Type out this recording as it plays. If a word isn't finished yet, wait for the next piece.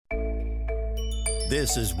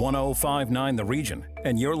This is 105.9 The Region,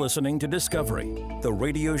 and you're listening to Discovery, the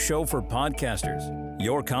radio show for podcasters.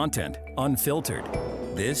 Your content, unfiltered.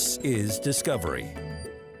 This is Discovery.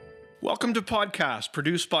 Welcome to Podcast,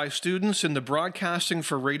 produced by students in the Broadcasting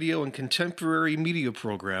for Radio and Contemporary Media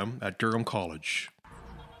program at Durham College.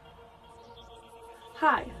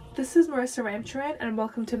 Hi, this is Marissa Ramcharan, and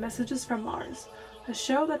welcome to Messages from Mars, a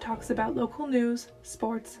show that talks about local news,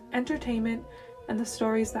 sports, entertainment, and the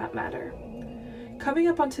stories that matter. Coming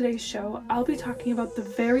up on today's show, I'll be talking about the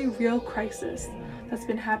very real crisis that's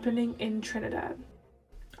been happening in Trinidad.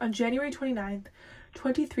 On January 29th,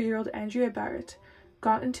 23-year-old Andrea Barrett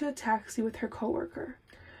got into a taxi with her coworker.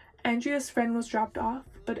 Andrea's friend was dropped off,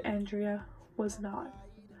 but Andrea was not.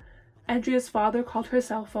 Andrea's father called her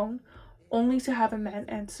cell phone, only to have a man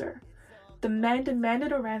answer. The man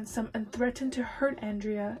demanded a ransom and threatened to hurt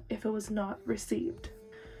Andrea if it was not received.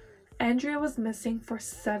 Andrea was missing for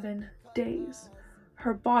 7 days.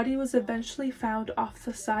 Her body was eventually found off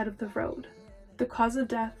the side of the road. The cause of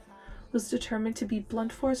death was determined to be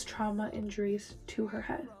blunt force trauma injuries to her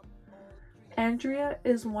head. Andrea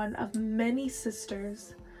is one of many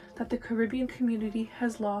sisters that the Caribbean community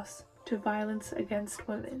has lost to violence against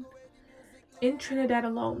women. In Trinidad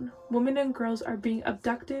alone, women and girls are being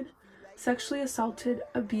abducted, sexually assaulted,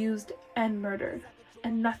 abused, and murdered,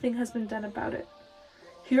 and nothing has been done about it.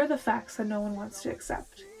 Here are the facts that no one wants to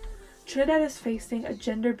accept. Trinidad is facing a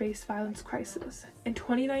gender-based violence crisis. In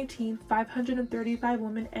 2019, 535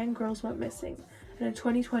 women and girls went missing, and in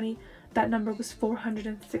 2020, that number was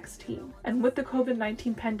 416. And with the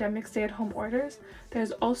COVID-19 pandemic stay-at-home orders, there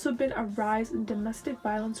has also been a rise in domestic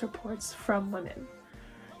violence reports from women.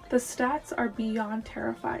 The stats are beyond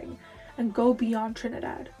terrifying and go beyond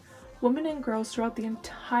Trinidad. Women and girls throughout the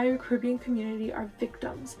entire Caribbean community are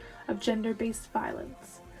victims of gender-based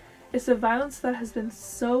violence. It's a violence that has been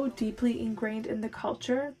so deeply ingrained in the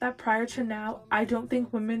culture that prior to now, I don't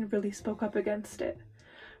think women really spoke up against it.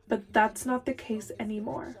 But that's not the case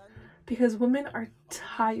anymore, because women are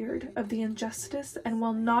tired of the injustice and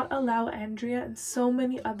will not allow Andrea and so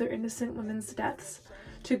many other innocent women's deaths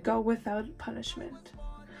to go without punishment.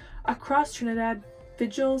 Across Trinidad,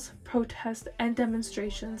 vigils, protests, and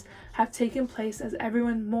demonstrations have taken place as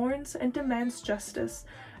everyone mourns and demands justice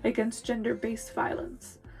against gender-based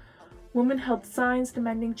violence. Women held signs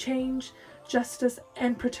demanding change, justice,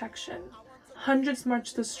 and protection. Hundreds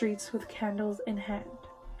marched the streets with candles in hand.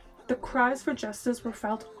 The cries for justice were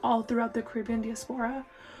felt all throughout the Caribbean diaspora,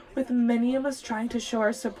 with many of us trying to show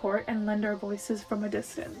our support and lend our voices from a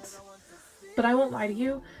distance. But I won't lie to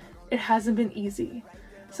you, it hasn't been easy.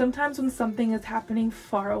 Sometimes when something is happening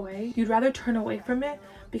far away, you'd rather turn away from it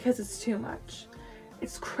because it's too much.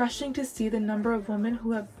 It's crushing to see the number of women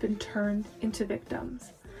who have been turned into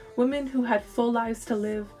victims. Women who had full lives to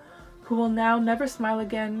live, who will now never smile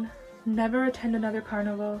again, never attend another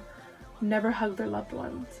carnival, never hug their loved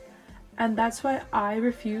ones. And that's why I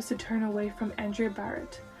refuse to turn away from Andrea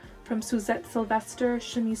Barrett, from Suzette Sylvester,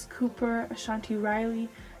 Shanice Cooper, Ashanti Riley,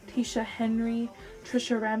 Tisha Henry,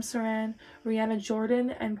 Trisha Ramsaran, Rihanna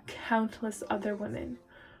Jordan, and countless other women.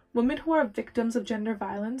 Women who are victims of gender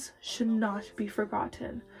violence should not be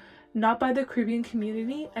forgotten. Not by the Caribbean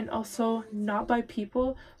community, and also not by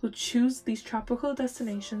people who choose these tropical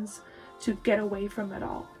destinations to get away from it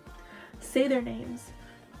all. Say their names,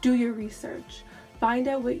 do your research, find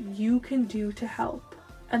out what you can do to help.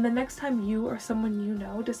 And the next time you or someone you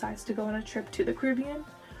know decides to go on a trip to the Caribbean,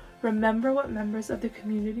 remember what members of the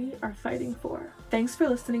community are fighting for. Thanks for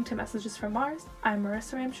listening to Messages from Mars. I'm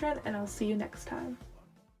Marissa Ramcharan, and I'll see you next time.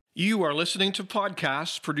 You are listening to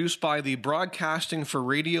podcasts produced by the Broadcasting for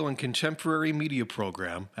Radio and Contemporary Media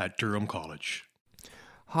program at Durham College.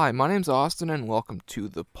 Hi, my name's Austin, and welcome to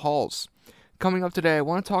The Pulse. Coming up today, I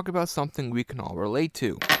want to talk about something we can all relate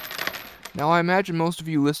to. Now, I imagine most of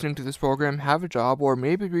you listening to this program have a job, or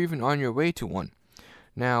maybe you're even on your way to one.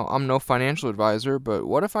 Now, I'm no financial advisor, but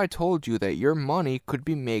what if I told you that your money could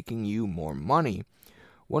be making you more money?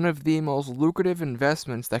 One of the most lucrative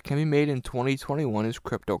investments that can be made in 2021 is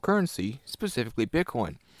cryptocurrency, specifically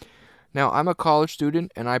Bitcoin. Now, I'm a college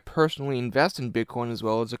student, and I personally invest in Bitcoin as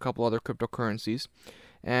well as a couple other cryptocurrencies.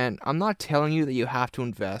 And I'm not telling you that you have to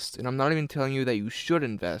invest, and I'm not even telling you that you should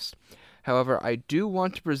invest. However, I do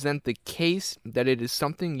want to present the case that it is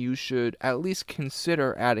something you should at least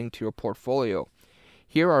consider adding to your portfolio.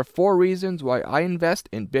 Here are 4 reasons why I invest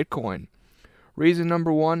in Bitcoin. Reason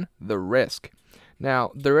number 1, the risk.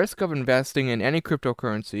 Now, the risk of investing in any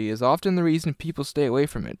cryptocurrency is often the reason people stay away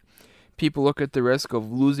from it. People look at the risk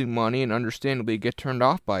of losing money and understandably get turned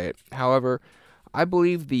off by it. However, I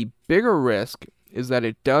believe the bigger risk is that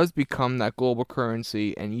it does become that global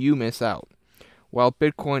currency and you miss out. While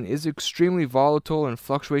Bitcoin is extremely volatile and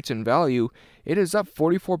fluctuates in value, it is up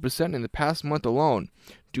 44% in the past month alone.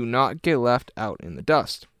 Do not get left out in the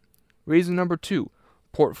dust. Reason number 2,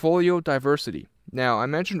 portfolio diversity. Now, I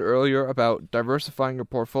mentioned earlier about diversifying your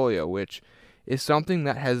portfolio, which is something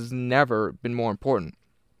that has never been more important.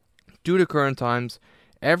 Due to current times,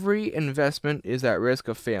 every investment is at risk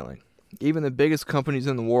of failing. Even the biggest companies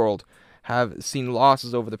in the world have seen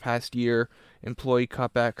losses over the past year, employee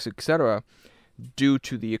cutbacks, etc., due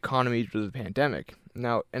to the economy due to the pandemic.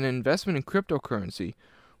 Now, an investment in cryptocurrency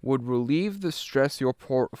would relieve the stress your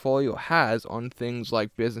portfolio has on things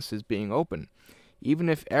like businesses being open. Even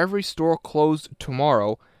if every store closed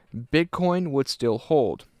tomorrow, Bitcoin would still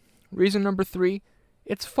hold. Reason number 3,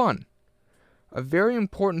 it's fun. A very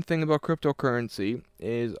important thing about cryptocurrency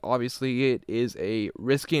is obviously it is a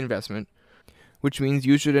risky investment, which means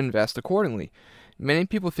you should invest accordingly. Many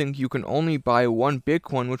people think you can only buy one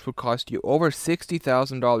Bitcoin, which would cost you over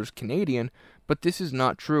 $60,000 Canadian, but this is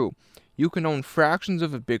not true. You can own fractions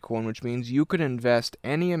of a Bitcoin, which means you could invest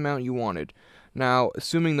any amount you wanted. Now,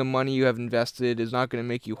 assuming the money you have invested is not going to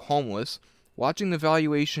make you homeless, watching the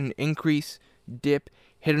valuation increase, dip,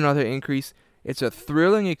 hit another increase, it's a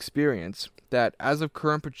thrilling experience that, as of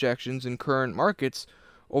current projections in current markets,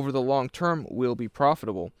 over the long term will be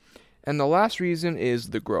profitable. And the last reason is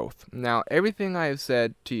the growth. Now, everything I have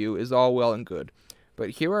said to you is all well and good, but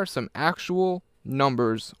here are some actual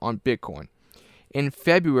numbers on Bitcoin. In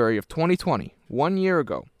February of 2020, 1 year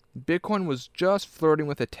ago, Bitcoin was just flirting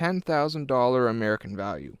with a $10,000 American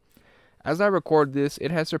value. As I record this, it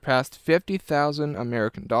has surpassed 50,000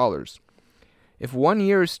 American dollars. If 1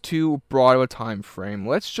 year is too broad of a time frame,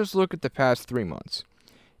 let's just look at the past 3 months.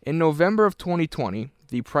 In November of 2020,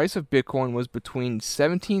 the price of Bitcoin was between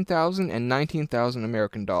 17,000 and 19,000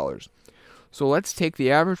 American dollars. So let's take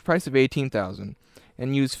the average price of 18,000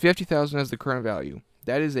 and use 50,000 as the current value.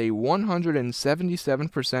 That is a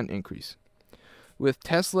 177% increase. With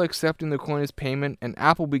Tesla accepting the coin as payment and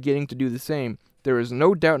Apple beginning to do the same, there is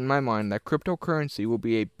no doubt in my mind that cryptocurrency will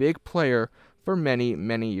be a big player for many,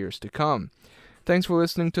 many years to come. Thanks for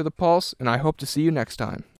listening to The Pulse, and I hope to see you next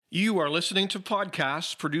time. You are listening to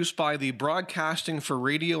podcasts produced by the Broadcasting for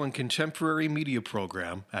Radio and Contemporary Media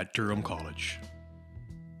program at Durham College.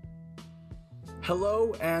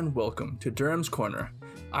 Hello and welcome to Durham's Corner.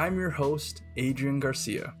 I'm your host, Adrian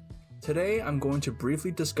Garcia. Today I'm going to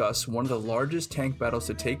briefly discuss one of the largest tank battles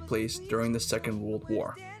to take place during the Second World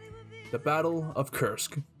War. The Battle of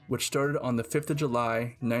Kursk, which started on the 5th of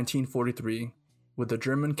July, 1943, with the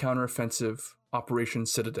German counteroffensive Operation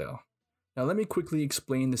Citadel. Now let me quickly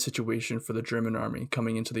explain the situation for the German army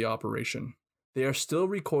coming into the operation. They are still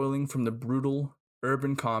recoiling from the brutal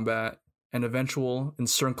urban combat and eventual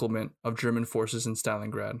encirclement of German forces in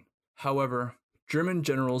Stalingrad. However, German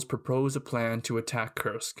generals proposed a plan to attack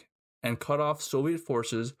Kursk and cut off Soviet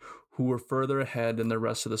forces who were further ahead than the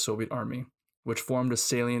rest of the Soviet army, which formed a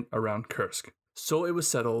salient around Kursk. So it was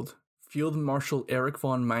settled. Field Marshal Erich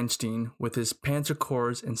von Manstein, with his Panzer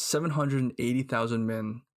Corps and 780,000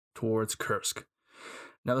 men, towards Kursk.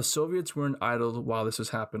 Now, the Soviets weren't idle while this was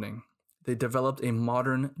happening. They developed a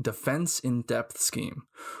modern defense-in-depth scheme,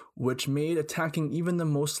 which made attacking even the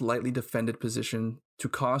most lightly defended position to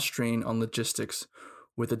cause strain on logistics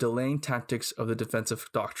with the delaying tactics of the defensive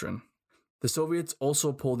doctrine. The Soviets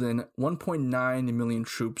also pulled in 1.9 million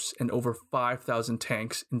troops and over 5,000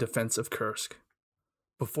 tanks in defense of Kursk.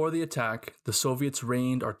 Before the attack, the Soviets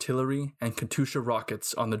rained artillery and Katyusha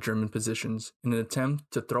rockets on the German positions in an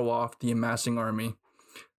attempt to throw off the amassing army,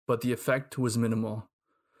 but the effect was minimal.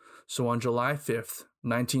 So on July 5th,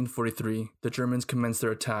 1943, the Germans commenced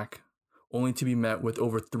their attack, only to be met with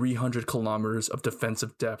over 300 kilometers of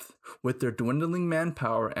defensive depth, with their dwindling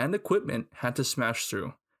manpower and equipment had to smash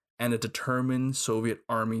through, and a determined Soviet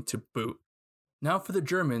army to boot. Now for the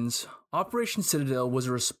Germans, Operation Citadel was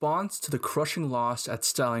a response to the crushing loss at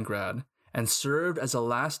Stalingrad and served as a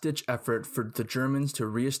last-ditch effort for the Germans to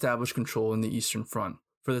re-establish control in the Eastern Front.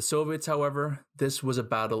 For the Soviets, however, this was a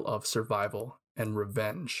battle of survival and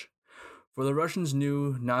revenge. For the Russians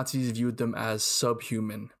knew Nazis viewed them as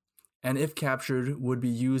subhuman, and if captured, would be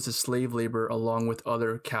used as slave labor along with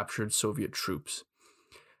other captured Soviet troops.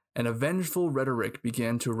 An vengeful rhetoric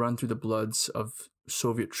began to run through the bloods of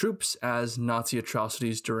Soviet troops as Nazi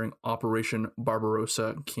atrocities during Operation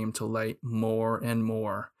Barbarossa came to light more and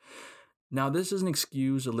more. Now, this doesn't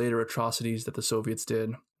excuse the later atrocities that the Soviets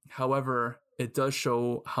did. However, it does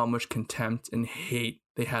show how much contempt and hate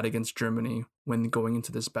they had against Germany when going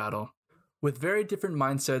into this battle. With very different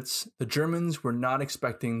mindsets, the Germans were not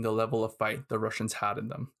expecting the level of fight the Russians had in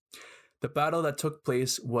them. The battle that took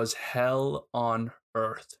place was hell on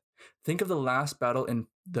earth. Think of the last battle in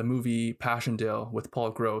the movie Passchendaele with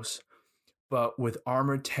Paul Gross, but with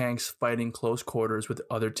armored tanks fighting close quarters with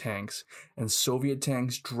other tanks, and Soviet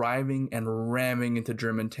tanks driving and ramming into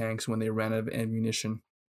German tanks when they ran out of ammunition.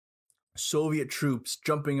 Soviet troops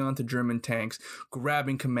jumping onto German tanks,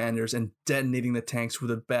 grabbing commanders, and detonating the tanks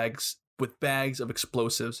with bags of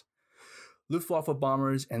explosives. Luftwaffe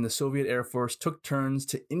bombers and the Soviet Air Force took turns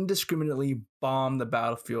to indiscriminately bomb the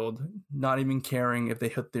battlefield, not even caring if they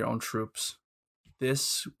hit their own troops.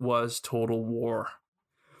 This was total war.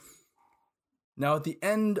 Now, at the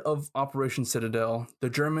end of Operation Citadel, the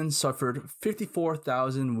Germans suffered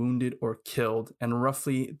 54,000 wounded or killed and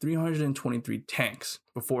roughly 323 tanks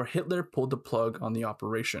before Hitler pulled the plug on the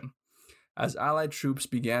operation, as Allied troops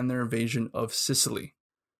began their invasion of Sicily.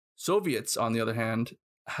 Soviets, on the other hand,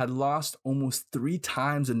 had lost almost 3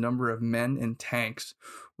 times the number of men and tanks,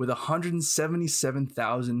 with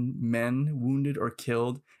 177,000 men wounded or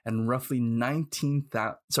killed and roughly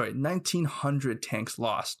 1,900 tanks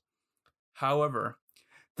lost. However,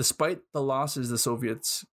 despite the losses the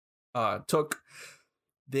Soviets took,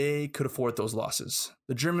 they could afford those losses.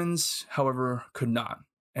 The Germans, however, could not,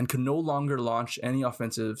 and could no longer launch any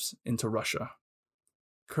offensives into Russia.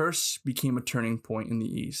 Kursk became a turning point in the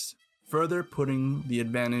east, further putting the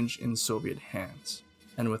advantage in Soviet hands.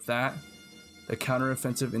 And with that, the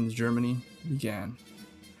counteroffensive in Germany began.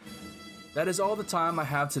 That is all the time I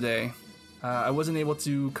have today. I wasn't able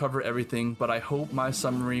to cover everything, but I hope my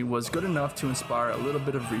summary was good enough to inspire a little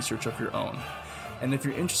bit of research of your own. And if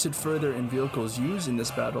you're interested further in vehicles used in this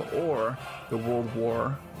battle or the World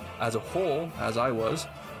War as a whole, as I was,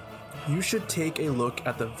 you should take a look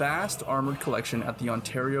at the vast armored collection at the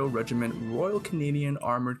Ontario Regiment Royal Canadian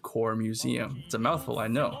Armored Corps Museum. It's a mouthful, I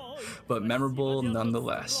know, but memorable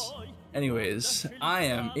nonetheless. Anyways, I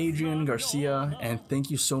am Adrian Garcia, and thank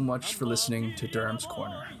you so much for listening to Durham's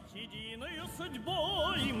Corner.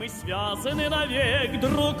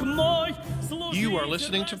 You are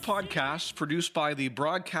listening to podcasts produced by the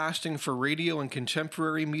Broadcasting for Radio and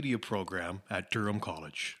Contemporary Media program at Durham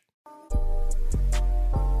College.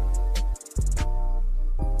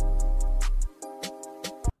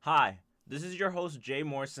 Hi, this is your host Jay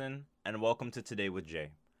Morrison, and welcome to Today with Jay.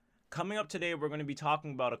 Coming up today, we're going to be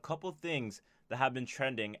talking about a couple things that have been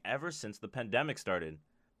trending ever since the pandemic started.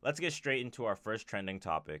 Let's get straight into our first trending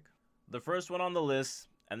topic. The first one on the list,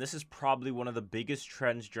 and this is probably one of the biggest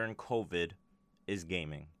trends during COVID, is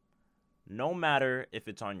gaming. No matter if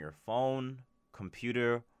it's on your phone,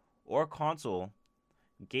 computer, or console,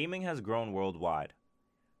 gaming has grown worldwide.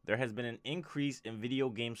 There has been an increase in video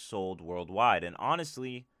games sold worldwide, and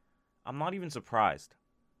honestly, I'm not even surprised.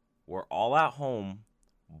 We're all at home,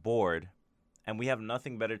 bored, and we have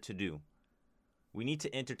nothing better to do. We need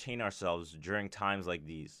to entertain ourselves during times like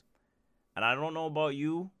these. And I don't know about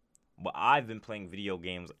you, but I've been playing video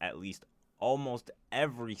games at least almost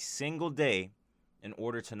every single day in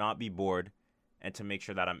order to not be bored and to make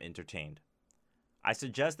sure that I'm entertained. I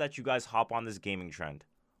suggest that you guys hop on this gaming trend.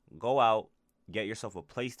 Go out, get yourself a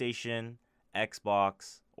PlayStation,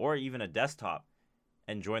 Xbox, or even a desktop,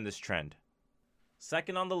 and join this trend.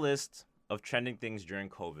 Second on the list of trending things during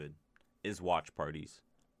COVID is watch parties.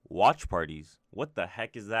 Watch parties? What the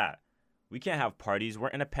heck is that? We can't have parties. We're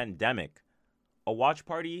in a pandemic. A watch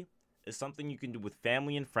party is something you can do with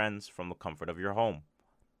family and friends from the comfort of your home.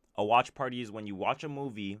 A watch party is when you watch a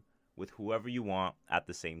movie with whoever you want at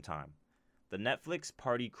the same time. The Netflix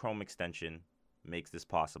Party Chrome extension makes this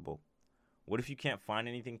possible. What if you can't find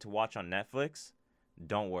anything to watch on Netflix?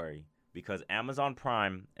 Don't worry, because Amazon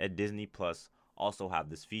Prime and Disney Plus also have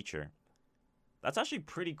this feature. That's actually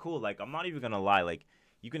pretty cool. Like, I'm not even gonna lie. Like,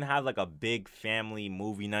 you can have like a big family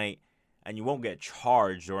movie night and you won't get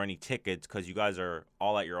charged or any tickets because you guys are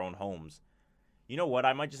all at your own homes. You know what?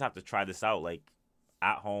 I might just have to try this out. Like,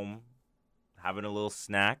 at home, having a little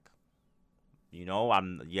snack. You know,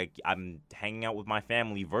 I'm hanging out with my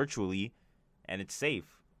family virtually, and it's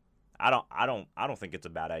safe. I don't think it's a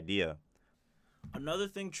bad idea. Another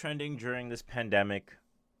thing trending during this pandemic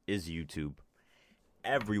is YouTube.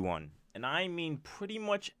 Everyone, and I mean pretty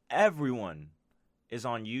much everyone, is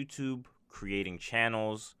on YouTube creating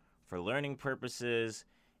channels for learning purposes,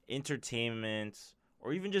 entertainment,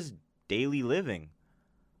 or even just daily living.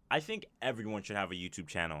 I think everyone should have a YouTube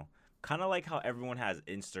channel. Kind of like how everyone has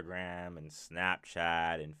Instagram and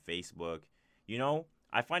Snapchat and Facebook. You know,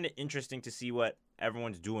 I find it interesting to see what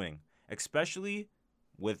everyone's doing, especially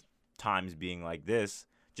with times being like this.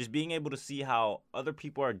 Just being able to see how other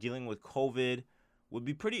people are dealing with COVID would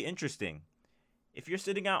be pretty interesting. If you're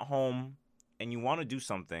sitting at home and you want to do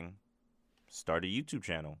something, start a YouTube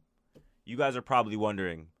channel. You guys are probably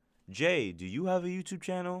wondering, Jay, do you have a YouTube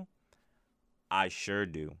channel? I sure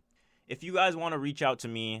do. If you guys want to reach out to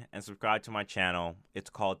me and subscribe to my channel, it's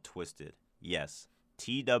called Twisted. Yes,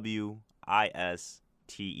 TWISTED.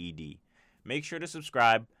 Make sure to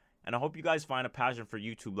subscribe, and I hope you guys find a passion for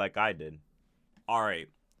YouTube like I did. All right,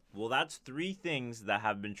 well, that's 3 things that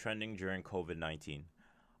have been trending during COVID-19.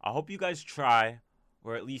 I hope you guys try,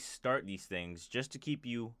 or at least start these things, just to keep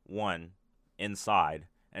you, 1, inside,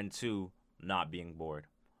 and 2, not being bored.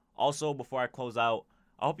 Also, before I close out,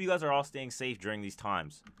 I hope you guys are all staying safe during these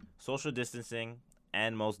times. Social distancing,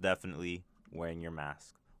 and most definitely, wearing your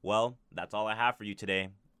mask. Well, that's all I have for you today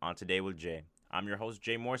on Today with Jay. I'm your host,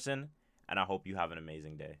 Jay Morrison, and I hope you have an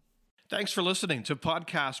amazing day. Thanks for listening to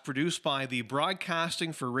podcasts produced by the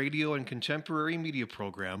Broadcasting for Radio and Contemporary Media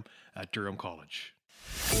program at Durham College.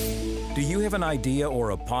 Do you have an idea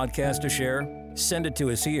or a podcast to share? Send it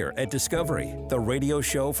to us here at Discovery, the radio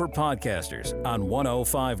show for podcasters on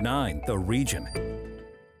 105.9 The Region.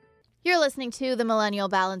 You're listening to the Millennial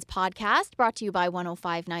Balance Podcast, brought to you by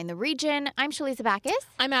 105.9 The Region. I'm Shalisa Backus.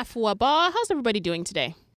 I'm Afua Ba. How's everybody doing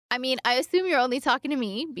today? I mean, I assume you're only talking to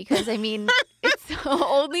me because, I mean, it's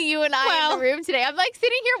only you and I in the room today. I'm like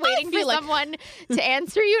sitting here waiting for someone to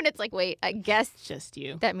answer you, and it's like, wait, I guess just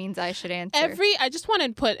you. That means I should answer. I just want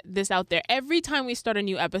to put this out there. Every time we start a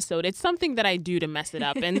new episode, it's something that I do to mess it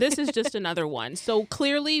up, and this is just another one. So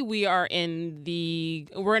clearly, we're in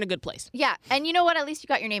a good place. Yeah, and you know what? At least you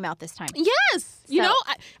got your name out this time. Yes. You know,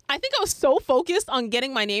 I think I was so focused on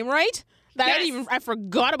getting my name right that I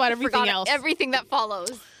forgot about everything else. Everything that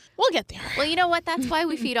follows. We'll get there. Well, you know what? That's why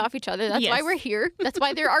we feed off each other. That's why we're here. That's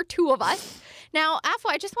why there are 2 of us. Now,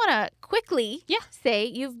 Afua, I just want to quickly say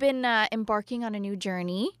you've been embarking on a new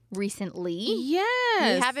journey recently.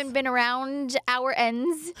 Yes. You haven't been around our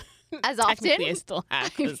ends as often. Technically, I still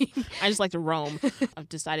have. I just like to roam. I've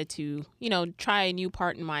decided to, try a new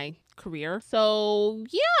part in my career. So,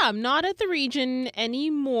 yeah, I'm not at the Region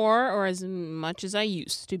anymore, or as much as I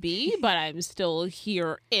used to be, but I'm still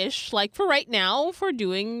here-ish, like for right now, for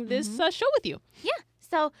doing this show with you. Yeah,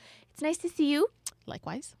 so it's nice to see you.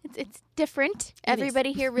 Likewise. It's different.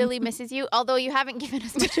 Everybody here really misses you, although you haven't given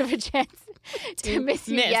us much of a chance to miss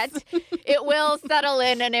you yet. It will settle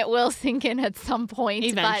in and it will sink in at some point.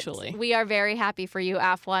 Eventually. But we are very happy for you,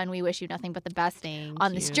 Afua, and we wish you nothing but the best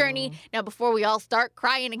on this journey. Now, before we all start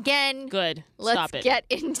crying again, good. Let's Stop it. Get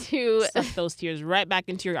into Suck those tears right back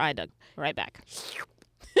into your eye duct. Right back.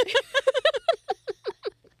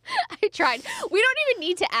 I tried. We don't even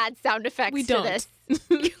need to add sound effects to this.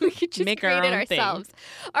 We could just make create our own it ourselves.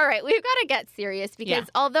 thing. All right, we've got to get serious because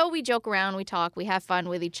although we joke around, we talk, we have fun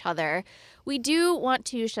with each other, we do want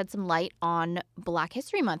to shed some light on Black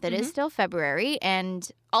History Month. It is still February, and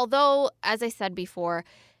although, as I said before,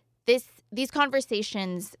 these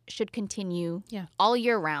conversations should continue all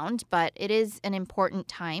year round, but it is an important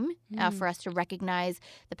time for us to recognize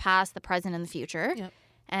the past, the present, and the future. Yep.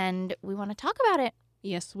 And we want to talk about it.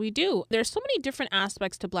 Yes, we do. There's so many different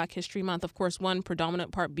aspects to Black History Month. Of course, one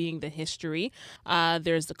predominant part being the history.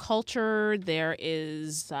 There's the culture. There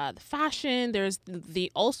is the fashion. There's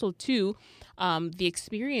the also, too, the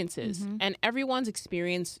experiences. And everyone's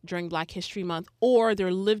experience during Black History Month or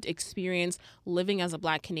their lived experience living as a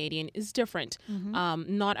Black Canadian is different.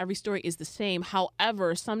 Not every story is the same.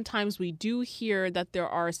 However, sometimes we do hear that there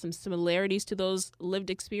are some similarities to those lived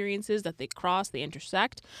experiences, that they cross, they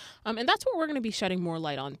intersect. And that's what we're going to be shedding more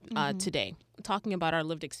light on today. Talking about our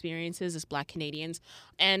lived experiences as Black Canadians,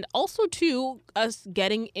 and also too us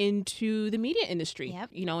getting into the media industry,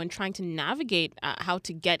 and trying to navigate how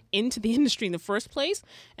to get into the industry in the first place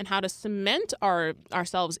and how to cement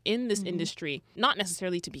ourselves in this industry, not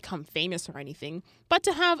necessarily to become famous or anything, but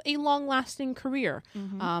to have a long-lasting career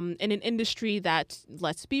in an industry that,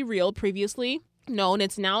 let's be real, previously known.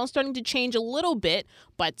 It's now starting to change a little bit,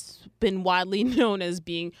 but it's been widely known as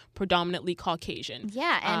being predominantly Caucasian.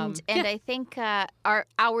 Yeah, and I think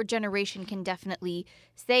our generation can definitely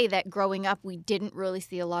say that growing up, we didn't really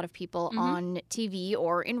see a lot of people on TV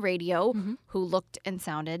or in radio who looked and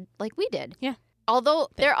sounded like we did. Yeah. Although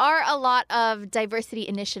there are a lot of diversity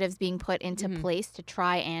initiatives being put into place to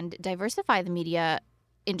try and diversify the media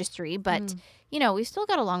industry, but we've still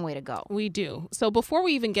got a long way to go. We do. So before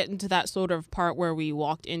we even get into that sort of part where we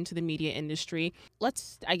walked into the media industry,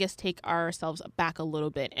 let's, I guess, take ourselves back a little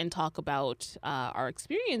bit and talk about our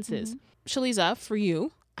experiences. Shaliza, for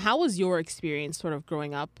you, how was your experience sort of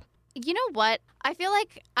growing up? You know what? I feel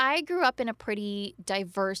like I grew up in a pretty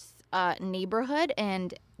diverse neighborhood,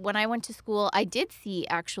 and when I went to school, I did see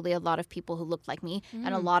actually a lot of people who looked like me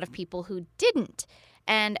and a lot of people who didn't.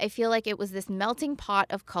 And I feel like it was this melting pot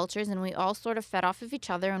of cultures, and we all sort of fed off of each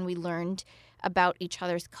other, and we learned about each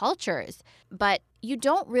other's cultures. But you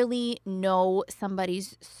don't really know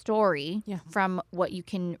somebody's story from what you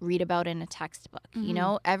can read about in a textbook. You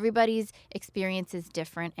know, everybody's experience is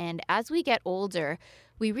different. And as we get older,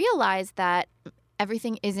 we realize that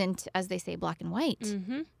everything isn't, as they say, black and white.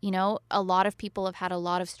 You know, a lot of people have had a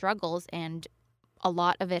lot of struggles, and a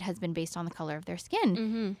lot of it has been based on the color of their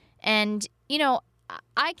skin. And, you know,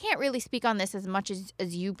 I can't really speak on this as much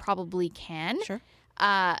as you probably can.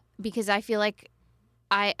 Because I feel like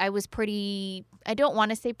I was pretty, I don't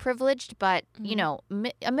want to say privileged, but, you know,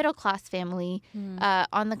 a middle-class family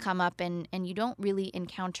on the come up, and you don't really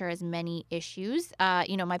encounter as many issues.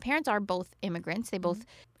 You know, my parents are both immigrants. They both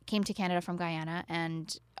came to Canada from Guyana,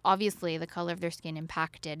 and obviously the color of their skin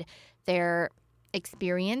impacted their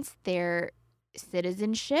experience, their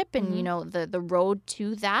citizenship, and, you know, the road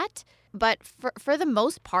to that. But for the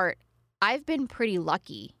most part, I've been pretty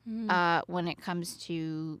lucky when it comes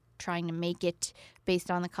to trying to make it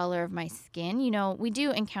based on the color of my skin. You know, we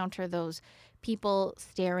do encounter those people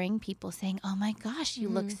staring, people saying, "Oh my gosh, you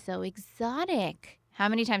look so exotic." How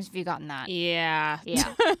many times have you gotten that? Yeah.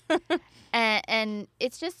 And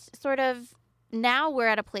it's just sort of, now we're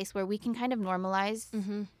at a place where we can kind of normalize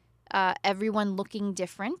everyone looking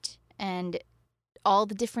different and all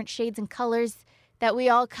the different shades and colors that we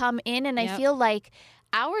all come in. And I feel like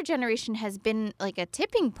our generation has been like a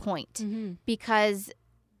tipping point because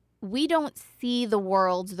we don't see the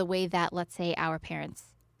world the way that, let's say, our parents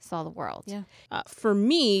saw the world. For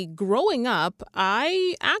me, growing up,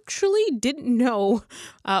 I actually didn't know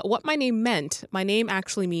what my name meant. My name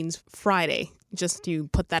actually means Friday, just to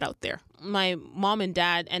put that out there. My mom and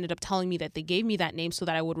dad ended up telling me that they gave me that name so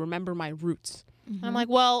that I would remember my roots. I'm like,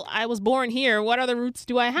 well, I was born here. What other roots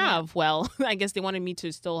do I have? Well, I guess they wanted me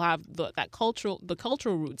to still have the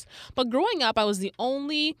cultural roots. But growing up, I was the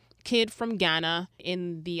only kid from Ghana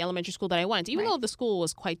in the elementary school that I went, even though the school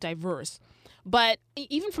was quite diverse. But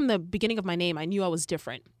even from the beginning of my name, I knew I was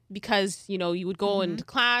different because, you know, you would go into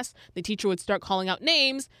class, the teacher would start calling out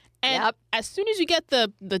names. And as soon as you get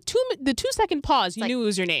the 2-second pause, you knew it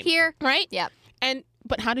was your name. Here. Right? Yep.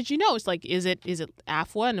 But how did you know? It's like, is it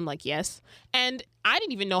Afua? And I'm like, yes. And I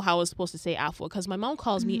didn't even know how I was supposed to say Afua because my mom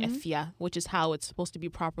calls me Efia, which is how it's supposed to be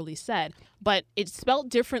properly said. But it's spelled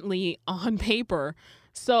differently on paper.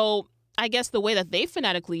 So I guess the way that they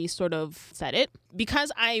phonetically sort of said it,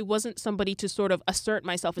 because I wasn't somebody to sort of assert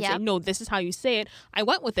myself and say, no, this is how you say it, I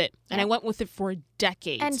went with it. And I went with it for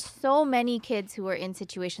decades. And so many kids who are in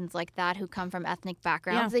situations like that, who come from ethnic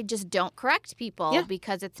backgrounds, they just don't correct people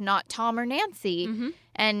because it's not Tom or Nancy.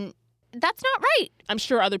 And that's not right. I'm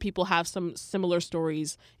sure other people have some similar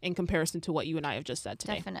stories in comparison to what you and I have just said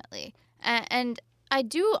today. Definitely. And I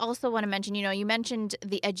do also want to mention, you know, you mentioned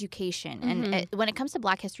the education. And when it comes to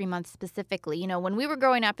Black History Month specifically, you know, when we were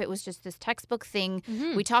growing up, it was just this textbook thing.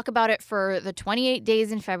 We talk about it for the 28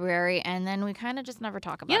 days in February, and then we kind of just never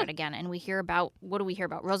talk about it again. And we hear about, what do we hear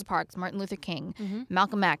about? Rosa Parks, Martin Luther King,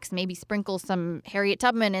 Malcolm X, maybe sprinkle some Harriet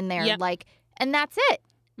Tubman in there. Like, and that's it.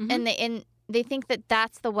 And they think that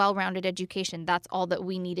that's the well-rounded education. That's all that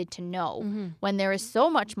we needed to know when there is so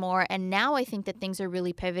much more. And now I think that things are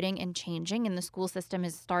really pivoting and changing, and the school system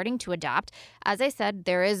is starting to adapt. As I said,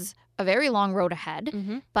 there is a very long road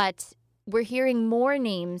ahead, but we're hearing more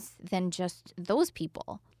names than just those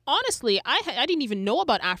people. Honestly, I didn't even know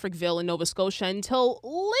about Africville in Nova Scotia until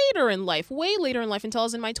later in life, way later in life, until I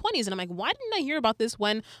was in my 20s. And I'm like, why didn't I hear about this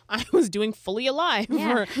when I was doing Fully Alive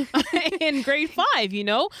or in grade 5, you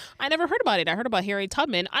know? I never heard about it. I heard about Harriet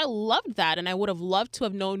Tubman. I loved that, and I would have loved to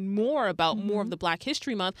have known more about more of the Black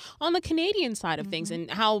History Month on the Canadian side of things and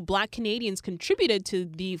how Black Canadians contributed to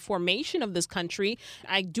the formation of this country.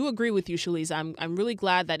 I do agree with you, Shaliza. I'm really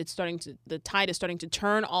glad that the tide is starting to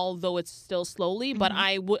turn, although it's still slowly, but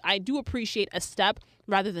I do appreciate a step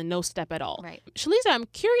rather than no step at all. Right. Shaliza, I'm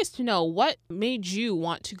curious to know what made you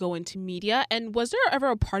want to go into media, and was there ever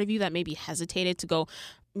a part of you that maybe hesitated to go,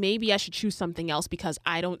 maybe I should choose something else because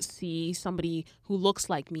I don't see somebody who looks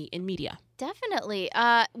like me in media? Definitely.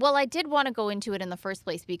 Well, I did want to go into it in the first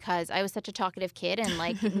place because I was such a talkative kid, and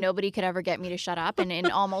like nobody could ever get me to shut up. And in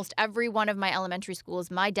almost every one of my elementary schools,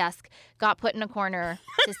 my desk got put in a corner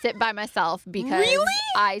to sit by myself because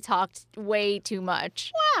I talked way too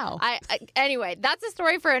much. Wow. Anyway, that's a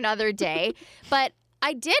story for another day. But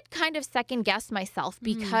I did kind of second guess myself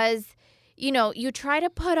because you know, you try to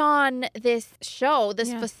put on this show,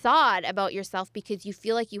 this facade about yourself because you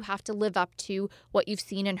feel like you have to live up to what you've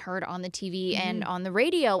seen and heard on the TV and on the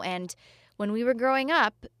radio. And when we were growing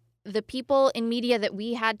up, the people in media that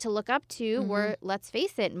we had to look up to were, let's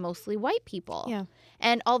face it, mostly white people. Yeah.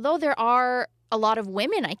 And although there are a lot of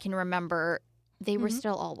women I can remember, they were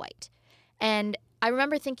still all white. And I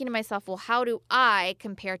remember thinking to myself, well, how do I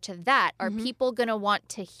compare to that? Are people going to want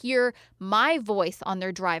to hear my voice on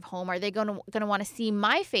their drive home? Are they going to want to see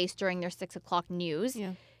my face during their 6 o'clock news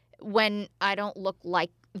when I don't look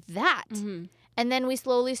like that? And then we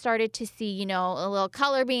slowly started to see, a little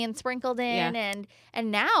color being sprinkled in.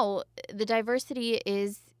 And now the diversity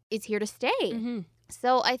is here to stay.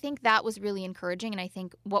 So I think that was really encouraging. And I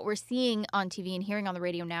think what we're seeing on TV and hearing on the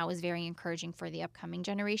radio now is very encouraging for the upcoming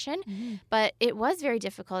generation. But it was very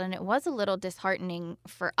difficult, and it was a little disheartening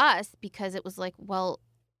for us because it was like, well,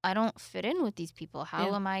 I don't fit in with these people.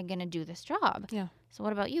 How am I going to do this job? So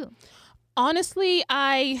what about you? Honestly,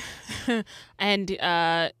 I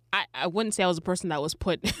wouldn't say I was a person that was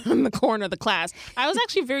put in the corner of the class. I was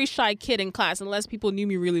actually a very shy kid in class, unless people knew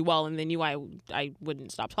me really well and they knew I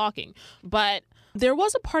wouldn't stop talking. But there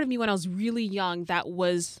was a part of me when I was really young that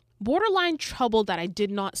was borderline troubled that I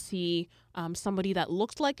did not see somebody that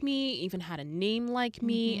looked like me, even had a name like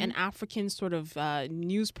me, an African sort of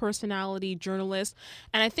news personality, journalist.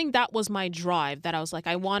 And I think that was my drive, that I was like,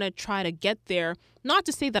 I want to try to get there. Not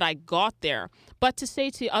to say that I got there, but to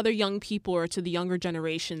say to other young people or to the younger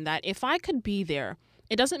generation that if I could be there,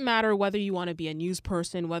 it doesn't matter whether you want to be a news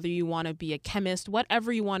person, whether you want to be a chemist,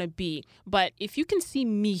 whatever you want to be. But if you can see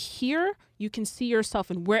me here, you can see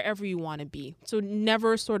yourself in wherever you want to be. So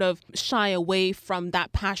never sort of shy away from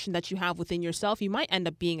that passion that you have within yourself. You might end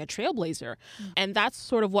up being a trailblazer. And that's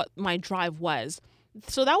sort of what my drive was.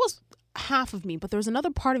 So that was half of me. But there was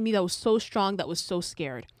another part of me that was so strong, that was so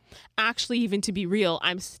scared. Actually, even to be real,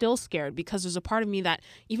 I'm still scared because there's a part of me that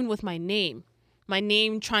even with my name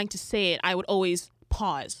trying to say it, I would always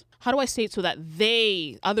pause. How do I say it so that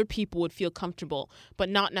other people would feel comfortable, but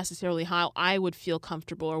not necessarily how I would feel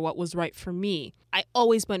comfortable or what was right for me? I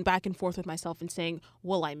always went back and forth with myself and saying,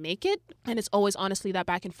 will I make it? And it's always honestly that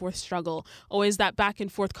back and forth struggle, always that back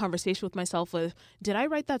and forth conversation with myself with, did I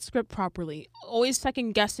write that script properly? Always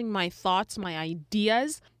second guessing my thoughts, my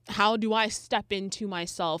ideas. How do I step into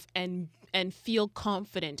myself and feel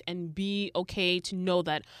confident and be okay to know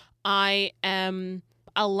that I am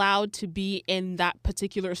allowed to be in that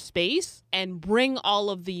particular space and bring all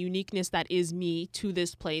of the uniqueness that is me to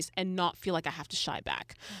this place and not feel like I have to shy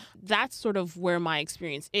back. That's sort of where my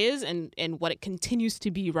experience is and what it continues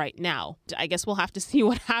to be right now. I guess we'll have to see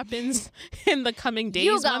what happens in the coming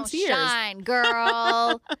days, months, years. You gon' shine,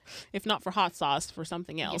 girl. If not for hot sauce, for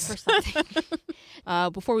something else. Yeah, for something.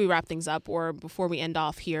 Before we wrap things up or before we end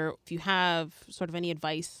off here, if you have sort of any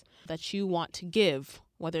advice that you want to give,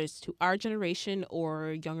 whether it's to our generation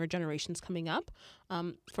or younger generations coming up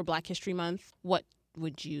for Black History Month, what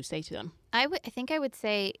would you say to them? I think I would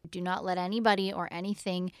say, do not let anybody or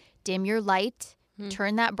anything dim your light.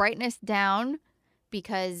 Turn that brightness down,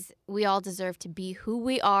 because we all deserve to be who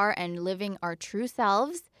we are and living our true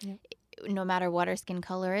selves. No matter what our skin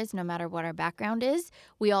color is, no matter what our background is,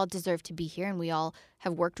 we all deserve to be here, and we all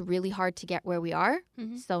have worked really hard to get where we are.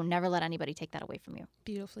 So never let anybody take that away from you.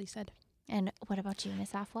 Beautifully said. And what about you,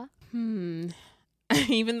 Miss Afua?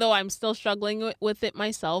 Even though I'm still struggling with it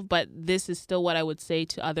myself, but this is still what I would say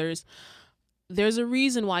to others. There's a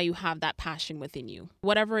reason why you have that passion within you,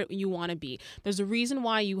 whatever you want to be. There's a reason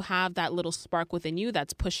why you have that little spark within you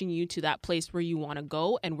that's pushing you to that place where you want to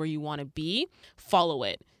go and where you want to be. Follow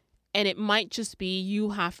it. And it might just be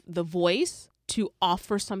you have the voice to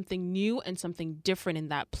offer something new and something different in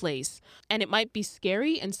that place. And it might be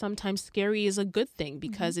scary, and sometimes scary is a good thing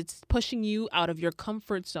because it's pushing you out of your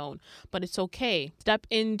comfort zone. But it's okay. Step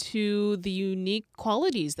into the unique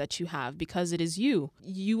qualities that you have because it is you.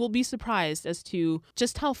 You will be surprised as to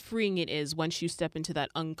just how freeing it is once you step into that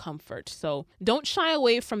uncomfort. So don't shy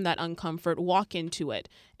away from that uncomfort. Walk into it.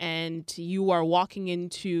 And you are walking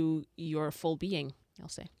into your full being, I'll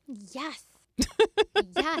say. Yes.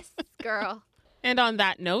 Yes, girl. And on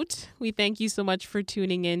that note, we thank you so much for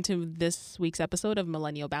tuning in to this week's episode of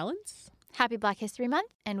Millennial Balance. Happy Black History Month,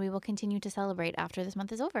 and we will continue to celebrate after this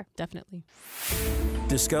month is over. Definitely.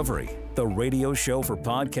 Discovery, the radio show for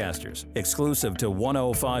podcasters, exclusive to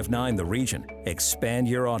 105.9 The Region. Expand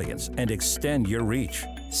your audience and extend your reach.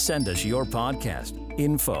 Send us your podcast,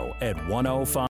 info@105.